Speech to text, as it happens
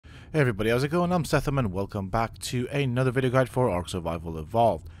Hey everybody, how's it going? I'm Sethum and welcome back to another video guide for Ark Survival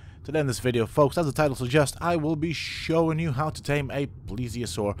Evolved. Today in this video, folks, as the title suggests, I will be showing you how to tame a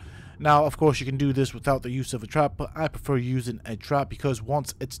Plesiosaur. Now, of course, you can do this without the use of a trap, but I prefer using a trap because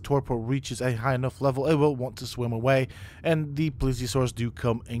once its torpor reaches a high enough level, it will want to swim away, and the Plesiosaurs do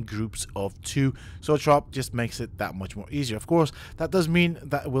come in groups of 2, so a trap just makes it that much more easier. Of course, that does mean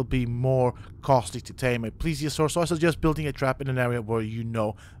that it will be more costly to tame a Plesiosaur, so I suggest building a trap in an area where you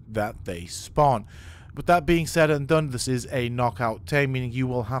know that they spawn. With that being said and done, this is a knockout tame, meaning you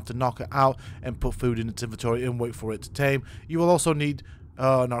will have to knock it out and put food in its inventory and wait for it to tame. You will also need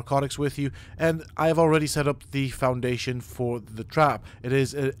narcotics with you, and I have already set up the foundation for the trap. It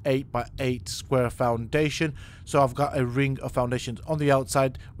is an 8x8 square foundation, so I've got a ring of foundations on the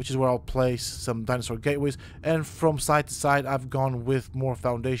outside, which is where I'll place some dinosaur gateways, and from side to side I've gone with more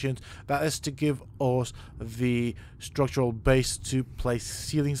foundations. That is to give us the structural base to place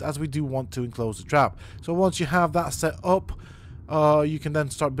ceilings, as we do want to enclose the trap. So once you have that set up, you can then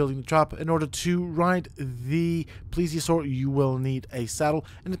start building the trap. In order to ride the Plesiosaur, you will need a saddle,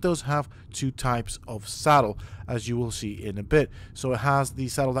 and it does have 2 types of saddle, as you will see in a bit. So it has the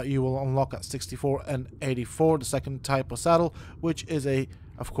saddle that you will unlock at 64 and 84, the second type of saddle, which is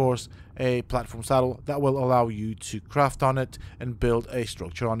of course a platform saddle that will allow you to craft on it and build a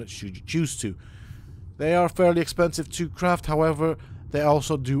structure on it should you choose to. They are fairly expensive to craft, however they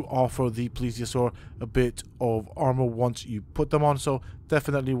also do offer the Plesiosaur a bit of armor once you put them on, so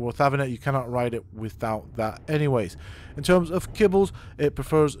definitely worth having it. You cannot ride it without that anyways. In terms of kibbles, it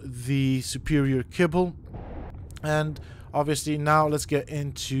prefers the superior kibble. And obviously now let's get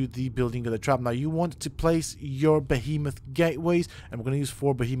into the building of the trap. Now you want to place your behemoth gateways, and we're going to use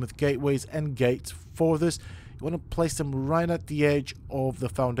 4 behemoth gateways and gates for this. You want to place them right at the edge of the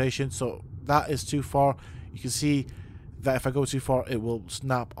foundation, so that is too far. You can see that if I go too far, it will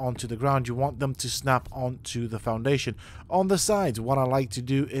snap onto the ground. You want them to snap onto the foundation. On the sides, what I like to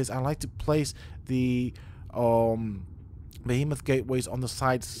do is I like to place the behemoth gateways on the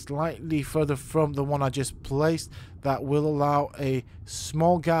side slightly further from the one I just placed. That will allow a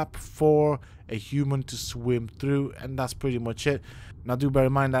small gap for a human to swim through, and that's pretty much it. Now do bear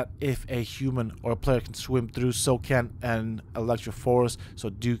in mind that if a human or a player can swim through, so can an electrophorus,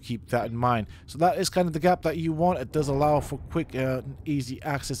 so do keep that in mind. So that is kind of the gap that you want. It does allow for quick and easy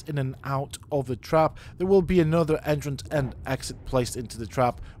access in and out of the trap. There will be another entrance and exit placed into the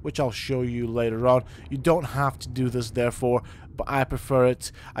trap, which I'll show you later on. You don't have to do this therefore, but I prefer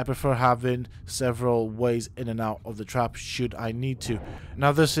it. I prefer having several ways in and out of the trap should I need to.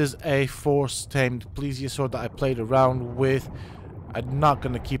 Now this is a force tamed Plesiosaur that I played around with. I'm not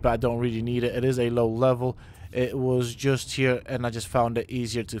going to keep it, I don't really need it. It is a low level. It was just here and I just found it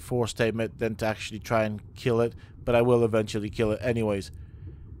easier to force tame it than to actually try and kill it, but I will eventually kill it anyways.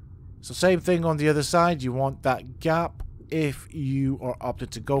 So same thing on the other side. You want that gap if you are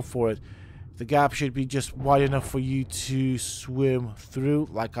opted to go for it. The gap should be just wide enough for you to swim through,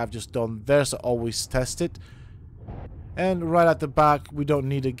 like I've just done there, so always test it. And right at the back, we don't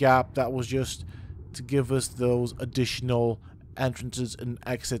need a gap. That was just to give us those additional entrances and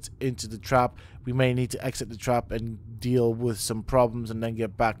exits into the trap. We may need to exit the trap and deal with some problems and then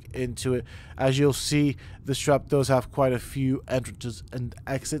get back into it. As you'll see, this trap does have quite a few entrances and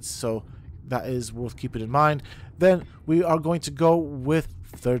exits, so that is worth keeping in mind. Then we are going to go with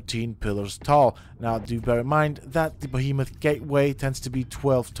 13 pillars tall. Now do bear in mind that the behemoth gateway tends to be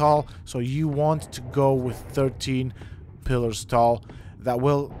 12 tall, so you want to go with 13 pillars tall. That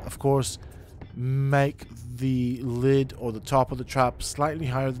will of course make the lid or the top of the trap slightly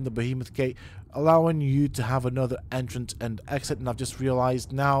higher than the behemoth gate, allowing you to have another entrance and exit. And I've just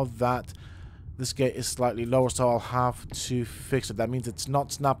realized now that this gate is slightly lower, so I'll have to fix it. That means it's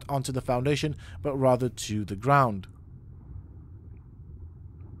not snapped onto the foundation but rather to the ground.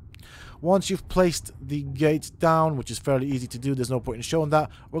 Once you've placed the gate down, which is fairly easy to do, there's no point in showing that,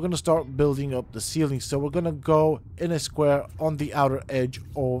 we're going to start building up the ceiling. So we're going to go in a square on the outer edge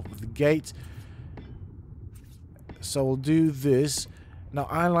of the gate. So we'll do this. Now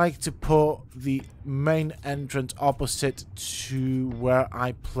I like to put the main entrance opposite to where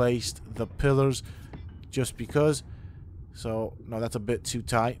I placed the pillars, just because. So no, that's a bit too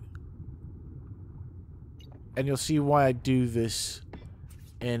tight, and you'll see why I do this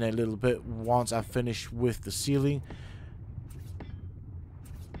in a little bit once I finish with the ceiling.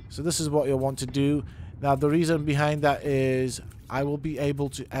 So this is what you'll want to do. Now the reason behind that is I will be able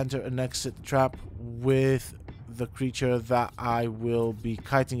to enter and exit the trap with the creature that I will be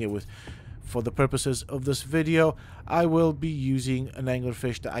kiting it with. For the purposes of this video, I will be using an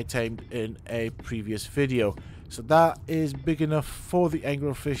anglerfish that I tamed in a previous video. So that is big enough for the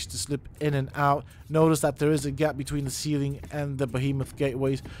anglerfish to slip in and out. Notice that there is a gap between the ceiling and the behemoth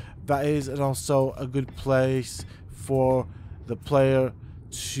gateways. That is also a good place for the player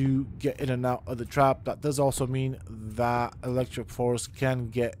to get in and out of the trap. That does also mean that electric force can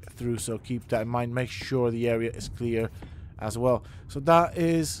get through, so keep that in mind. Make sure the area is clear as well. So that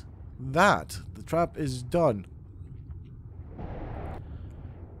is that. The trap is done.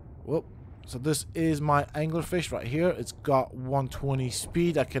 Well, so this is my anglerfish right here. It's got 120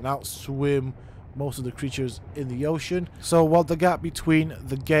 speed. I can outswim most of the creatures in the ocean. So while the gap between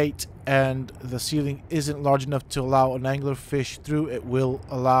the gate and the ceiling isn't large enough to allow an anglerfish through, it will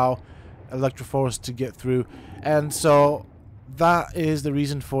allow Electroforce to get through. And so that is the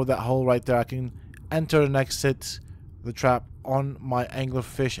reason for that hole right there. I can enter and exit the trap on my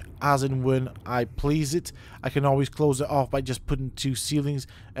anglerfish as and when I please it. I can always close it off by just putting 2 ceilings,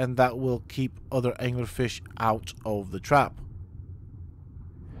 and that will keep other anglerfish out of the trap.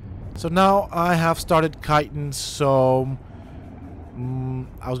 So now I have started kiting some,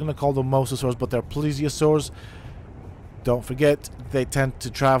 I was going to call them mosasaurs, but they're plesiosaurs. Don't forget, they tend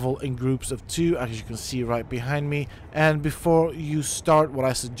to travel in groups of 2, as you can see right behind me. And before you start, what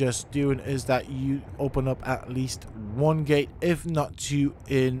I suggest doing is that you open up at least 1 gate, if not 2,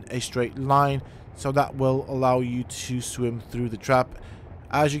 in a straight line. So that will allow you to swim through the trap.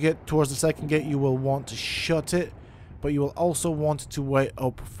 As you get towards the 2nd gate, you will want to shut it, but you will also want to wait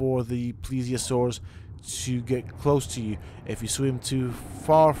up for the plesiosaurs to get close to you. If you swim too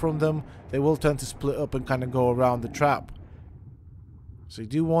far from them, they will tend to split up and kind of go around the trap. So you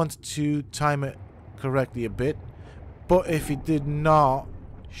do want to time it correctly a bit. But if you did not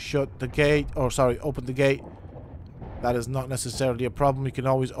shut the gate, or sorry, open the gate, that is not necessarily a problem. You can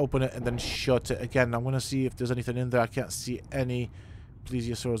always open it and then shut it again. I'm going to see if there's anything in there. I can't see any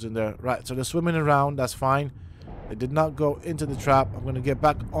plesiosaurs in there. Right, so they're swimming around. That's fine. They did not go into the trap. I'm going to get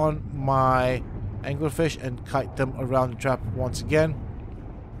back on my anglerfish and kite them around the trap once again.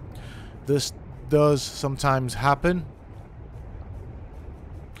 This does sometimes happen,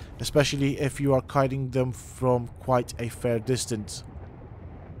 especially if you are kiting them from quite a fair distance.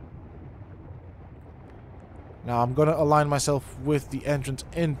 Now I'm going to align myself with the entrance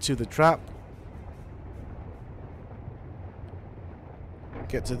into the trap.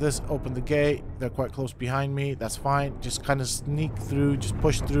 Get to this, open the gate. They're quite close behind me. That's fine. Just kind of sneak through, just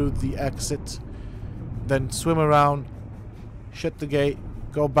push through the exit. Then swim around, shut the gate,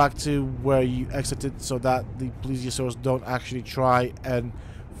 go back to where you exited so that the plesiosaurs don't actually try and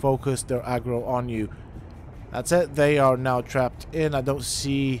focus their aggro on you. That's it. They are now trapped in. I don't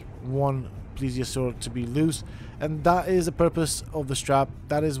see one plesiosaur to be loose, and that is the purpose of the trap.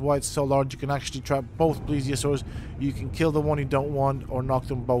 That is why it's so large. You can actually trap both plesiosaurs. You can kill the one you don't want or knock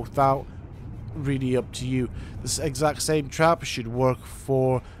them both out. Really up to you. This exact same trap should work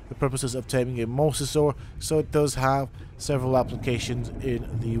for the purposes of taming a mosasaur, so it does have several applications in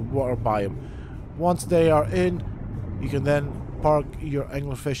the water biome. Once they are in, you can then park your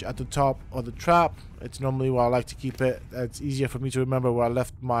anglerfish at the top of the trap. It's normally where I like to keep it. It's easier for me to remember where I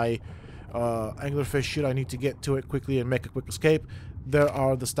left my anglerfish should I need to get to it quickly and make a quick escape. There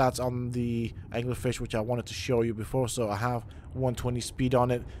are the stats on the anglerfish which I wanted to show you before. So I have 120 speed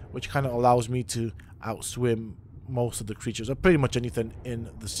on it, which kind of allows me to outswim most of the creatures, or pretty much anything in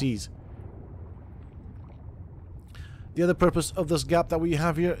the seas. The other purpose of this gap that we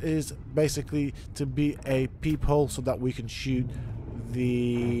have here is basically to be a peephole so that we can shoot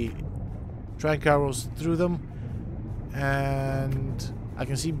the trank arrows through them. And I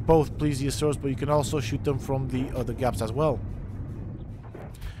can see both plesiosaurs, but you can also shoot them from the other gaps as well.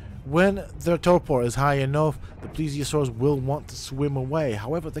 When their torpor is high enough, the plesiosaurs will want to swim away.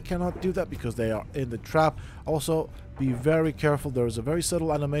 However, they cannot do that because they are in the trap. Also, be very careful. There is a very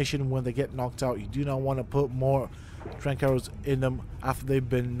subtle animation when they get knocked out. You do not want to put more trank arrows in them after they've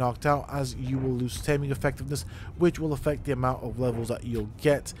been knocked out, as you will lose taming effectiveness, which will affect the amount of levels that you'll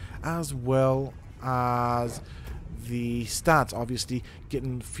get, as well as the stats. Obviously,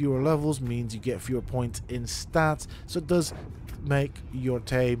 getting fewer levels means you get fewer points in stats, so it does make your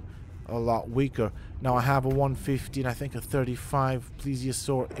tame a lot weaker. Now I have a 150 and I think a 35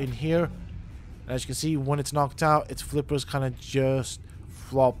 plesiosaur in here, and as you can see, when it's knocked out, its flippers kind of just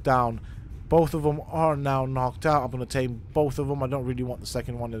flop down. Both of them are now knocked out. I'm going to tame both of them. I don't really want the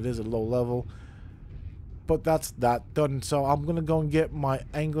second one. It is a low level, but that's that done. So I'm going to go and get my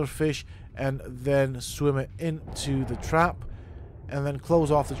anglerfish and then swim it into the trap, and then close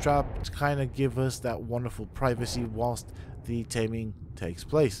off the trap to kind of give us that wonderful privacy whilst the taming takes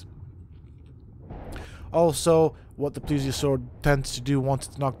place. Also, what the plesiosaur tends to do once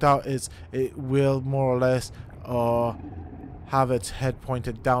it's knocked out is it will more or less or have its head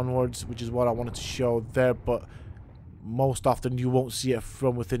pointed downwards, which is what I wanted to show there, but most often you won't see it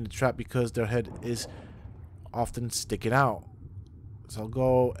from within the trap because their head is often sticking out. So I'll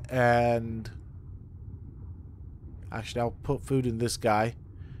go and actually I'll put food in this guy.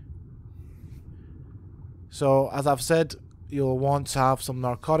 So as I've said, you'll want to have some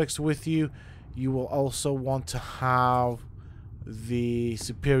narcotics with you. You will also want to have the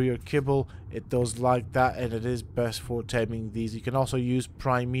superior kibble. It does like that, and it is best for taming these. You can also use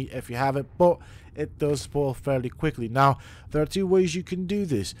prime meat if you have it, but it does spoil fairly quickly. Now, there are two ways you can do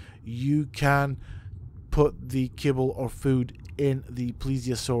this. You can put the kibble or food in the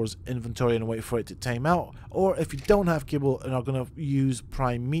Plesiosaur's inventory and wait for it to tame out, or if you don't have kibble and are going to use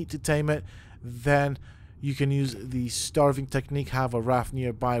prime meat to tame it, then you can use the starving technique, have a raft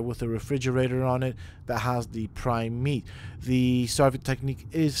nearby with a refrigerator on it that has the prime meat. The starving technique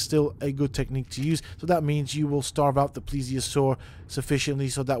is still a good technique to use, so that means you will starve out the Plesiosaur sufficiently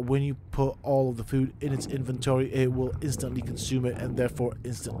so that when you put all of the food in its inventory, it will instantly consume it and therefore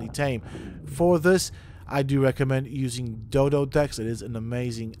instantly tame. For this, I do recommend using Dodo Dex. It is an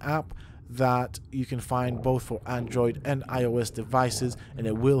amazing app that you can find both for Android and iOS devices, and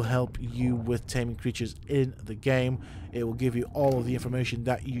it will help you with taming creatures in the game. It will give you all of the information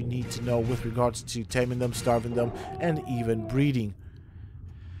that you need to know with regards to taming them, starving them, and even breeding.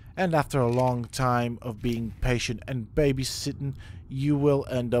 And after a long time of being patient and babysitting, you will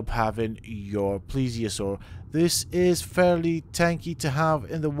end up having your Plesiosaur. This is fairly tanky to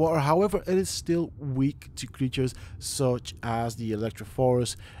have in the water, however it is still weak to creatures such as the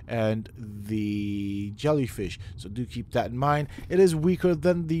Electrophorus and the jellyfish, so do keep that in mind. It is weaker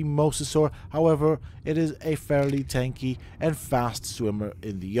than the Mosasaur, however it is a fairly tanky and fast swimmer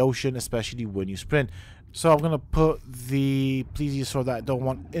in the ocean, especially when you sprint. So I'm going to put the Plesiosaur that I don't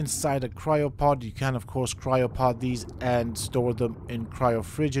want inside a cryopod. You can of course cryopod these and store them in cryo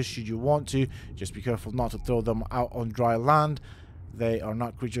fridges should you want to. Just be careful not to throw them out on dry land. They are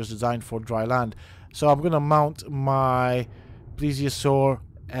not creatures designed for dry land. So I'm going to mount my Plesiosaur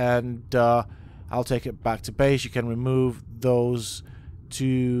and I'll take it back to base. You can remove those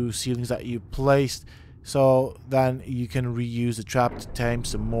two ceilings that you placed, so then you can reuse the trap to tame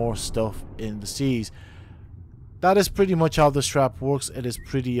some more stuff in the seas. That is pretty much how this trap works. It is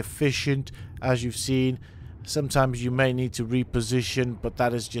pretty efficient, as you've seen. Sometimes you may need to reposition, but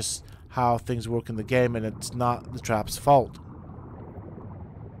that is just how things work in the game, and it's not the trap's fault.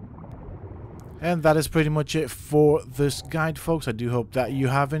 And that is pretty much it for this guide, folks. I do hope that you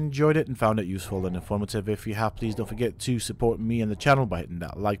have enjoyed it and found it useful and informative. If you have, please don't forget to support me and the channel by hitting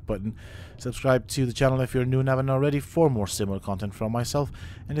that like button. Subscribe to the channel if you're new and haven't already for more similar content from myself.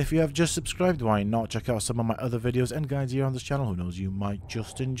 And if you have just subscribed, why not check out some of my other videos and guides here on this channel. Who knows, you might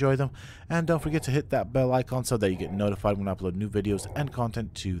just enjoy them. And don't forget to hit that bell icon so that you get notified when I upload new videos and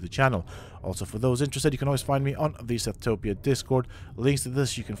content to the channel. Also, for those interested, you can always find me on the Sethtopia Discord. Links to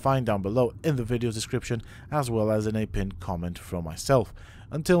this you can find down below in the video's description, as well as in a pinned comment from myself.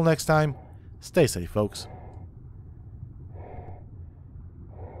 Until next time, stay safe, folks.